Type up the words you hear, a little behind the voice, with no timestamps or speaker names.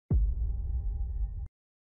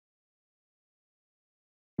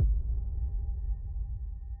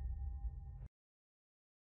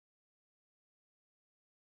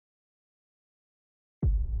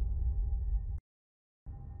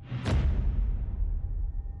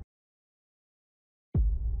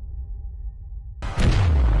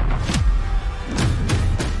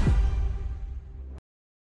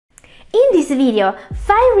video,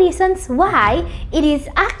 5 reasons why it is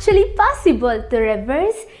actually possible to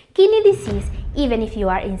reverse kidney disease even if you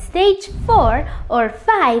are in stage 4 or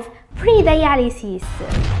 5 pre-dialysis.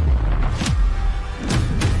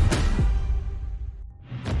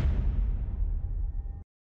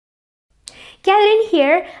 Catherine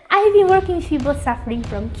here. I've been working with people suffering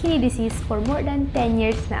from kidney disease for more than 10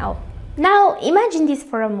 years now. Now, imagine this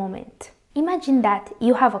for a moment. Imagine that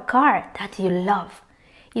you have a car that you love.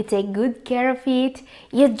 You take good care of it,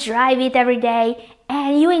 you drive it every day,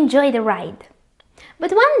 and you enjoy the ride.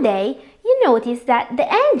 But one day, you notice that the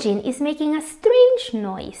engine is making a strange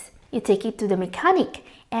noise. You take it to the mechanic,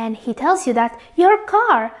 and he tells you that your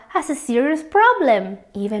car has a serious problem.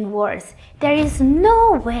 Even worse, there is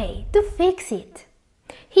no way to fix it.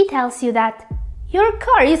 He tells you that your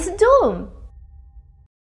car is doomed.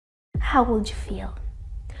 How would you feel?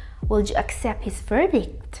 Would you accept his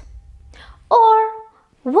verdict? Or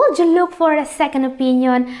would you look for a second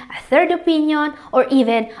opinion, a third opinion, or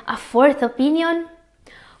even a fourth opinion?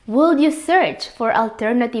 Would you search for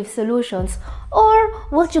alternative solutions, or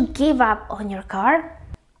would you give up on your car?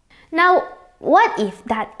 Now, what if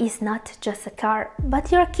that is not just a car,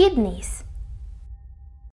 but your kidneys?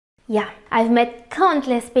 Yeah, I've met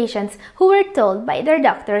countless patients who were told by their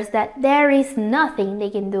doctors that there is nothing they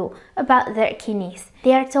can do about their kidneys.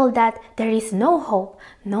 They are told that there is no hope,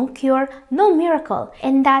 no cure, no miracle,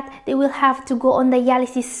 and that they will have to go on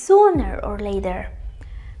dialysis sooner or later.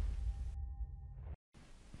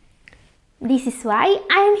 This is why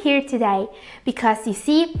I am here today, because you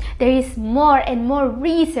see, there is more and more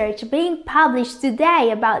research being published today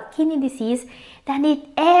about kidney disease than it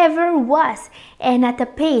ever was, and at a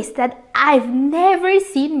pace that I've never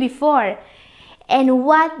seen before. And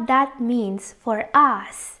what that means for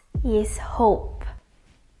us is hope.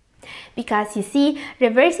 Because you see,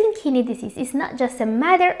 reversing kidney disease is not just a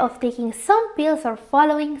matter of taking some pills or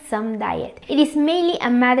following some diet. It is mainly a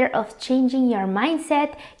matter of changing your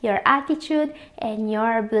mindset, your attitude, and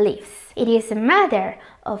your beliefs. It is a matter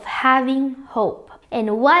of having hope.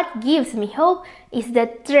 And what gives me hope is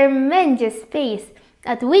the tremendous pace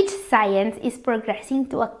at which science is progressing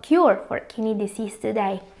to a cure for kidney disease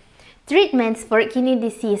today. Treatments for kidney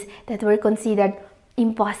disease that were considered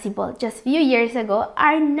impossible just a few years ago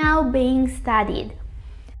are now being studied.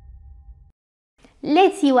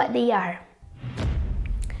 Let's see what they are.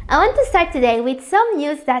 I want to start today with some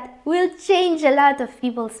news that will change a lot of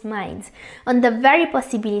people's minds on the very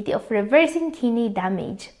possibility of reversing kidney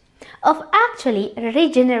damage, of actually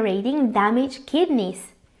regenerating damaged kidneys.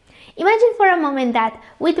 Imagine for a moment that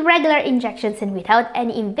with regular injections and without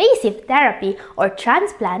any invasive therapy or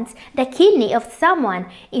transplants, the kidney of someone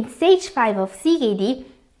in stage 5 of CKD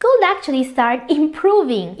could actually start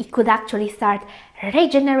improving. It could actually start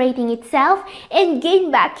regenerating itself and gain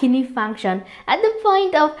back kidney function at the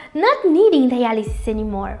point of not needing dialysis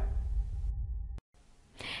anymore.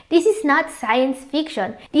 This is not science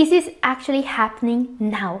fiction. This is actually happening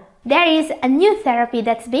now. There is a new therapy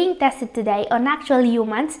that's being tested today on actual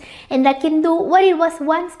humans and that can do what it was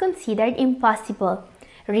once considered impossible: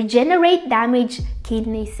 regenerate damaged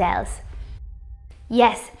kidney cells.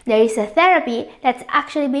 Yes, there is a therapy that's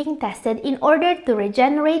actually being tested in order to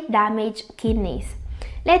regenerate damaged kidneys.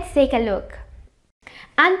 Let's take a look.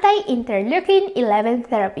 Anti-interleukin-11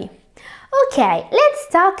 therapy. Okay, let's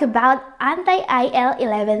talk about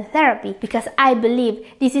anti-IL-11 therapy, because I believe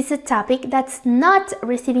this is a topic that's not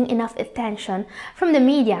receiving enough attention from the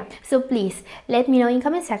media. So please let me know in the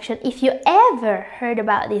comment section if you ever heard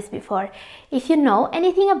about this before, if you know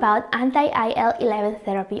anything about anti-IL-11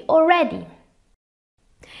 therapy already.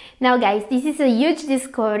 Now guys, this is a huge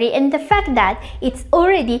discovery, and the fact that it's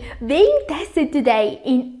already being tested today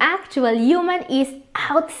in actual human is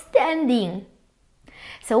outstanding.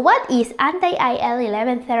 So what is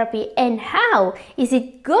anti-IL-11 therapy and how is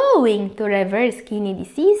it going to reverse kidney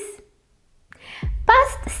disease?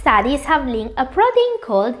 Past studies have linked a protein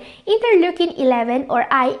called interleukin-11 or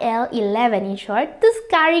IL-11 in short to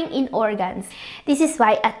scarring in organs. This is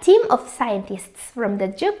why a team of scientists from the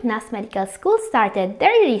Duke Medical School started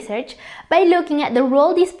their research by looking at the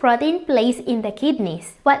role this protein plays in the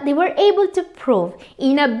kidneys. What they were able to prove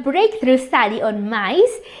in a breakthrough study on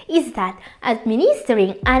mice is that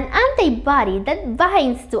administering an antibody that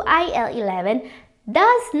binds to IL-11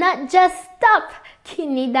 does not just stop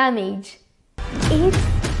kidney damage, it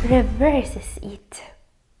reverses it.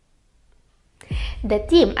 The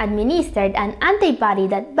team administered an antibody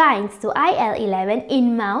that binds to IL-11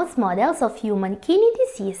 in mouse models of human kidney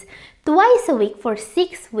disease twice a week for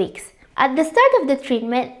 6 weeks. At the start of the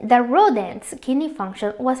treatment, the rodents' kidney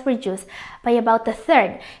function was reduced by about a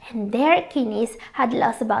third, and their kidneys had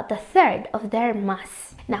lost about a third of their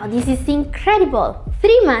mass. Now, this is incredible.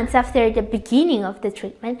 3 months after the beginning of the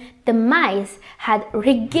treatment, the mice had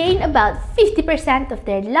regained about 50% of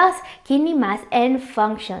their lost kidney mass and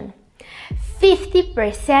function.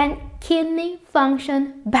 50% kidney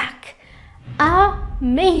function back.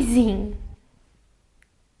 Amazing!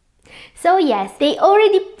 So yes, they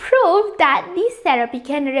already proved that this therapy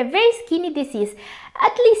can reverse kidney disease,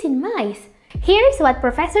 at least in mice. Here's what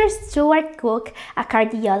Professor Stuart Cook, a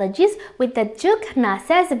cardiologist with the Duke NA,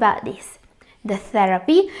 says about this. The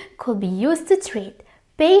therapy could be used to treat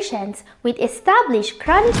patients with established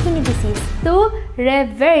chronic kidney disease to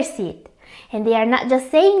reverse it. And they are not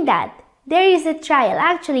just saying that. There is a trial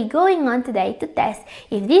actually going on today to test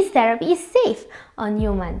if this therapy is safe on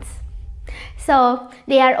humans. So,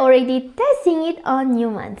 they are already testing it on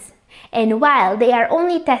humans. And while they are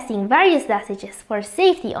only testing various dosages for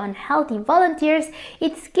safety on healthy volunteers,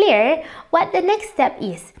 it's clear what the next step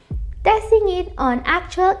is: testing it on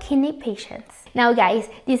actual kidney patients. Now guys,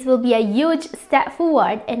 this will be a huge step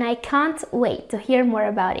forward and I can't wait to hear more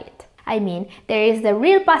about it. I mean, there is the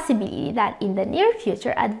real possibility that in the near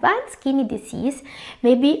future, advanced kidney disease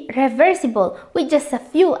may be reversible with just a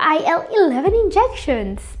few IL-11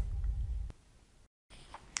 injections.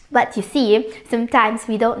 But you see, sometimes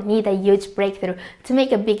we don't need a huge breakthrough to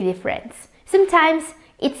make a big difference. Sometimes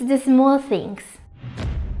it's the small things.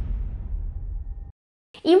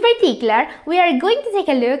 In particular, we are going to take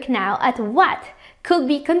a look now at what could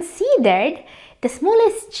be considered the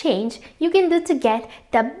smallest change you can do to get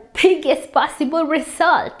the biggest possible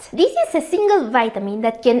result. This is a single vitamin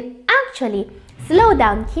that can actually slow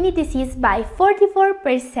down kidney disease by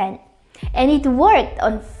 44%. And it worked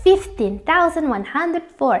on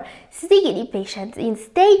 15,104 CKD patients in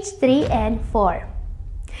stage 3 and 4.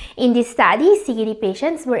 In this study, CKD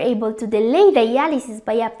patients were able to delay dialysis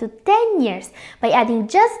by up to 10 years by adding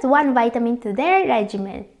just one vitamin to their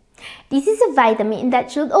regimen. This is a vitamin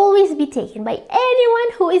that should always be taken by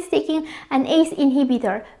anyone who is taking an ACE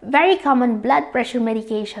inhibitor, very common blood pressure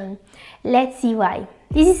medication. Let's see why.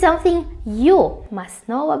 This is something you must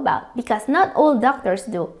know about because not all doctors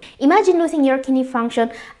do. Imagine losing your kidney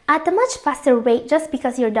function at a much faster rate just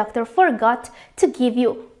because your doctor forgot to give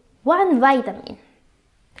you one vitamin.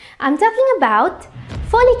 I'm talking about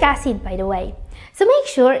folic acid, by the way. So make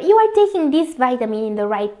sure you are taking this vitamin in the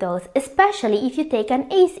right dose, especially if you take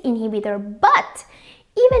an ACE inhibitor, but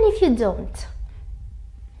even if you don't.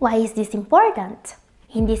 Why is this important?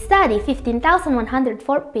 In this study,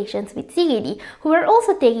 15,104 patients with CKD who were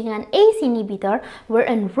also taking an ACE inhibitor were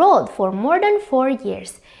enrolled for more than 4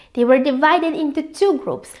 years. They were divided into 2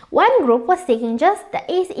 groups. One group was taking just the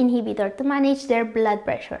ACE inhibitor to manage their blood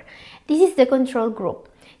pressure. This is the control group.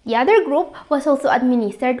 The other group was also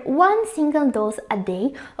administered one single dose a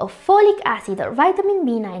day of folic acid or vitamin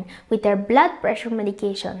B9 with their blood pressure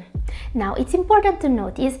medication. Now, it's important to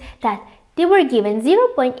notice that they were given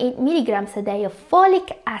 0.8 milligrams a day of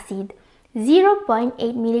folic acid.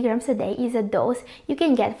 0.8 milligrams a day is a dose you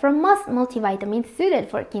can get from most multivitamins suited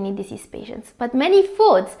for kidney disease patients, but many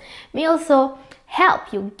foods may also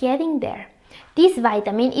help you getting there. This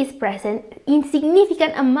vitamin is present in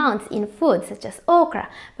significant amounts in foods such as okra,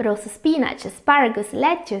 but also spinach, asparagus,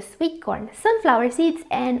 lettuce, sweet corn, sunflower seeds,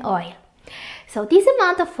 and oil. So this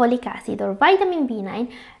amount of folic acid or vitamin B9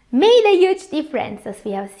 made a huge difference, as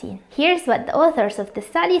we have seen. Here's what the authors of the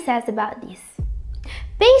study says about this.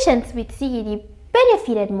 Patients with CKD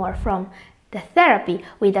benefited more from the therapy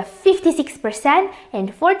with a 56%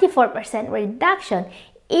 and 44% reduction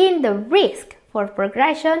in the risk for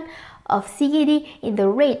progression of CKD in the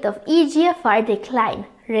rate of eGFR decline,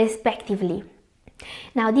 respectively.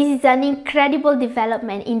 Now, this is an incredible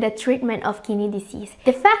development in the treatment of kidney disease.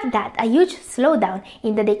 The fact that a huge slowdown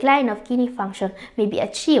in the decline of kidney function may be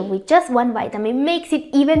achieved with just one vitamin makes it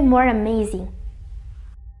even more amazing.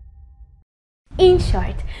 In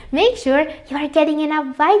short, make sure you are getting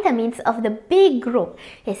enough vitamins of the big group,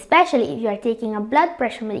 especially if you are taking a blood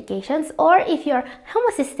pressure medications or if your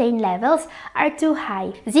homocysteine levels are too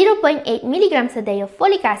high. 0.8 milligrams a day of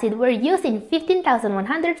folic acid were used in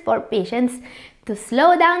 15,104 patients to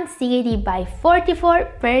slow down CKD by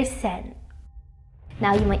 44%.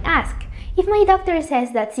 Now you might ask, if my doctor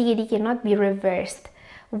says that CKD cannot be reversed,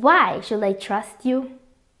 why should I trust you?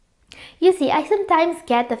 You see, I sometimes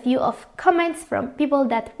get a few of comments from people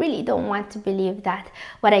that really don't want to believe that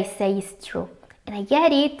what I say is true. And I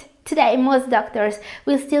get it. Today, most doctors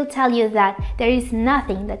will still tell you that there is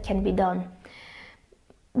nothing that can be done.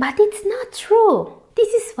 But it's not true. This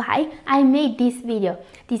is why I made this video.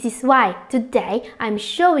 This is why today I'm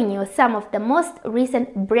showing you some of the most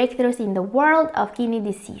recent breakthroughs in the world of kidney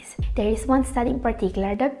disease. There is one study in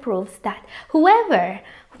particular that proves that whoever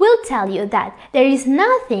will tell you that there is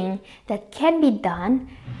nothing that can be done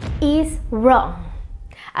is wrong.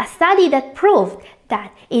 A study that proved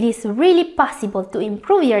that it is really possible to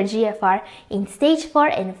improve your GFR in stage 4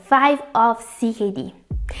 and 5 of CKD.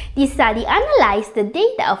 This study analyzed the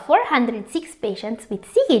data of 406 patients with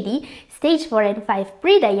CKD, stage 4 and 5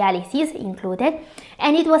 pre-dialysis included,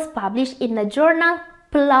 and it was published in the journal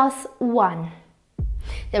PLOS ONE.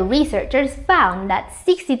 The researchers found that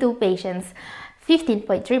 62 patients,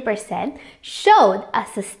 15.3%, showed a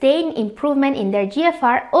sustained improvement in their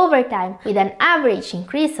GFR over time with an average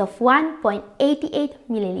increase of 1.88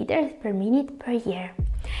 milliliters per minute per year.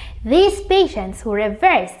 These patients who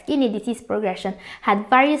reversed kidney disease progression had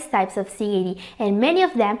various types of CKD, and many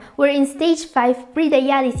of them were in stage 5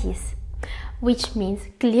 pre-dialysis, which means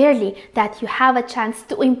clearly that you have a chance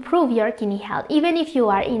to improve your kidney health even if you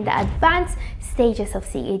are in the advanced stages of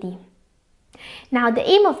CKD. Now, the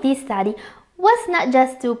aim of this study was not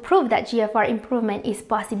just to prove that GFR improvement is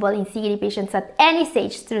possible in CKD patients at any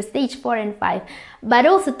stage through stage 4 and 5, but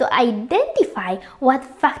also to identify what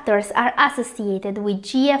factors are associated with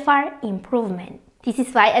GFR improvement. This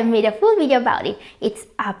is why I made a full video about it. It's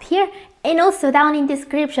up here and also down in the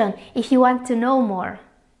description if you want to know more.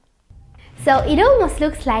 So it almost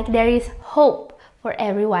looks like there is hope for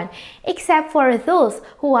everyone, except for those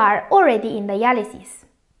who are already in dialysis.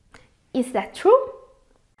 Is that true?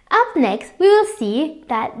 Up next, we will see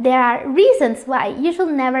that there are reasons why you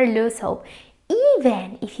should never lose hope,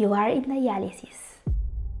 even if you are in dialysis.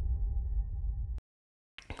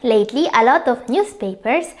 Lately, a lot of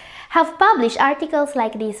newspapers have published articles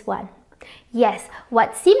like this one. Yes,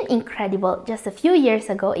 what seemed incredible just a few years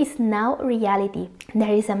ago is now reality.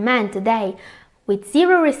 There is a man today with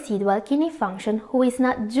zero residual kidney function who is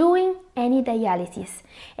not doing any dialysis,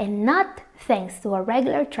 and not thanks to a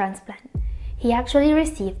regular transplant. He actually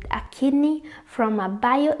received a kidney from a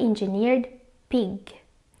bioengineered pig.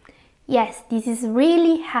 Yes, this is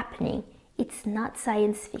really happening. It's not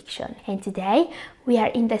science fiction. And today, we are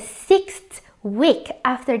in the 6th week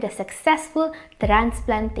after the successful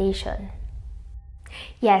transplantation.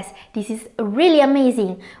 Yes, this is really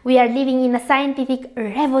amazing. We are living in a scientific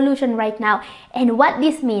revolution right now, and what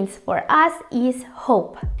this means for us is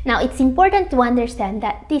hope. Now, it's important to understand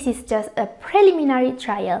that this is just a preliminary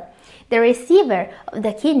trial. The receiver of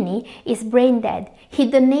the kidney is brain dead.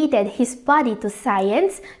 He donated his body to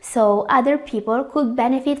science so other people could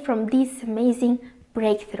benefit from this amazing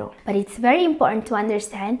breakthrough. But it's very important to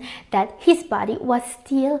understand that his body was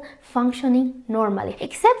still functioning normally,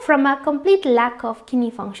 except from a complete lack of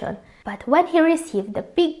kidney function. But when he received the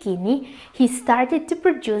pig kidney, he started to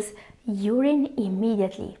produce urine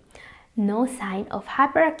immediately. No sign of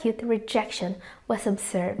hyperacute rejection was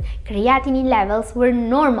observed. Creatinine levels were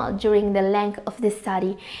normal during the length of the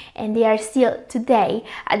study, and they are still today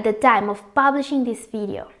at the time of publishing this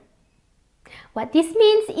video. What this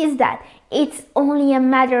means is that it's only a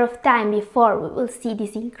matter of time before we will see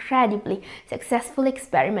this incredibly successful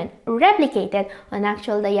experiment replicated on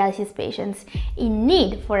actual dialysis patients in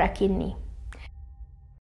need for a kidney.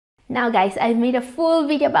 Now guys, I've made a full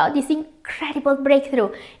video about this incredible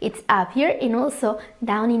breakthrough. It's up here and also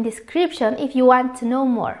down in the description if you want to know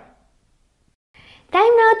more.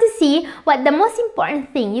 Time now to see what the most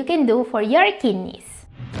important thing you can do for your kidneys.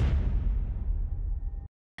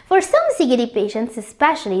 For some CKD patients,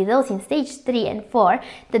 especially those in stage 3 and 4,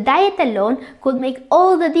 the diet alone could make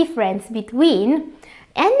all the difference between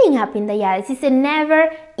ending up in dialysis and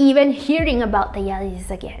never even hearing about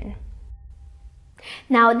dialysis again.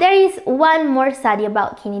 Now, there is one more study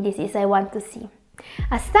about kidney disease I want to see.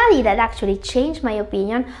 A study that actually changed my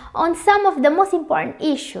opinion on some of the most important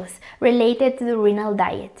issues related to the renal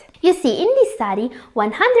diet. You see, in this study,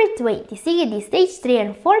 120 CKD stage 3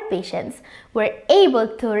 and 4 patients were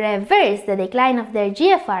able to reverse the decline of their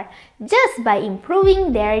GFR just by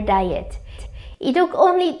improving their diet. It took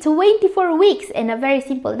only 24 weeks and a very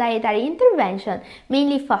simple dietary intervention,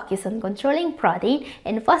 mainly focused on controlling protein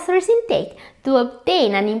and phosphorus intake, to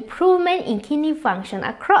obtain an improvement in kidney function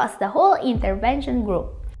across the whole intervention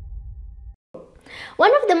group.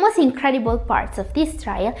 One of the most incredible parts of this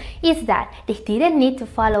trial is that they didn't need to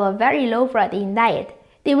follow a very low protein diet.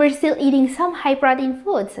 They were still eating some high protein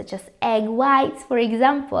foods such as egg whites, for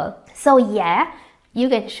example. So yeah, you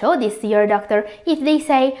can show this to your doctor if they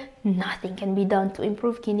say nothing can be done to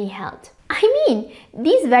improve kidney health. I mean,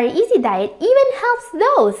 this very easy diet even helps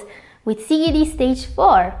those with CKD stage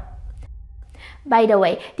 4. By the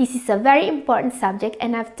way, this is a very important subject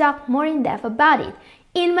and I've talked more in depth about it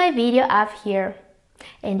in my video up here.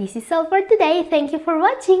 And this is all for today. Thank you for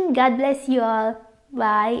watching. God bless you all.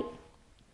 Bye.